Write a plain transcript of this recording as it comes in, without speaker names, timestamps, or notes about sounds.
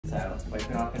So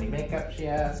wiping off any makeup she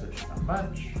has, which is not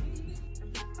much.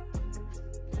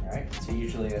 All right, so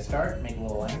usually I start, make a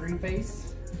little angry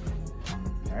face.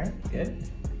 All right, good.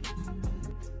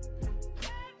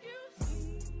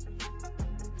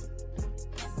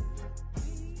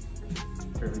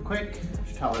 Fairly quick,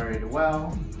 she tolerated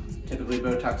well. Typically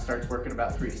Botox starts working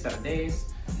about 3 to 7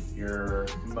 days. Your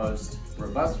most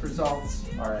robust results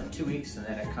are in 2 weeks, and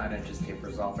then it kind of just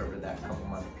tapers off over that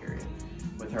couple-month period.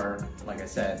 With her, like I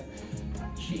said,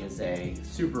 she is a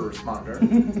super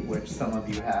responder, which some of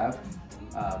you have.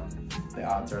 The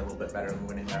odds are a little bit better than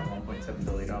winning that $1.7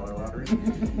 billion lottery.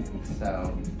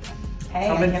 So hey,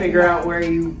 come and figure out where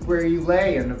you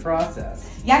lay in the process.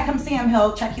 Yeah, come see him.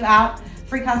 He'll check you out.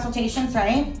 Free consultations,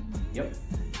 right? Yep.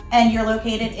 And you're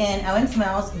located in Owens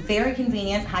Mills. Very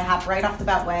convenient. I hop right off the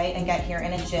Beltway and get here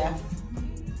in a jiff.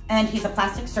 And he's a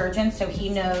plastic surgeon, so he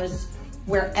knows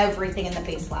where everything in the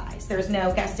face lies. There's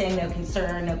no guessing, no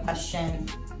concern, no question.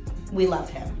 We love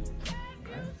him.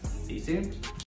 Okay. See you soon.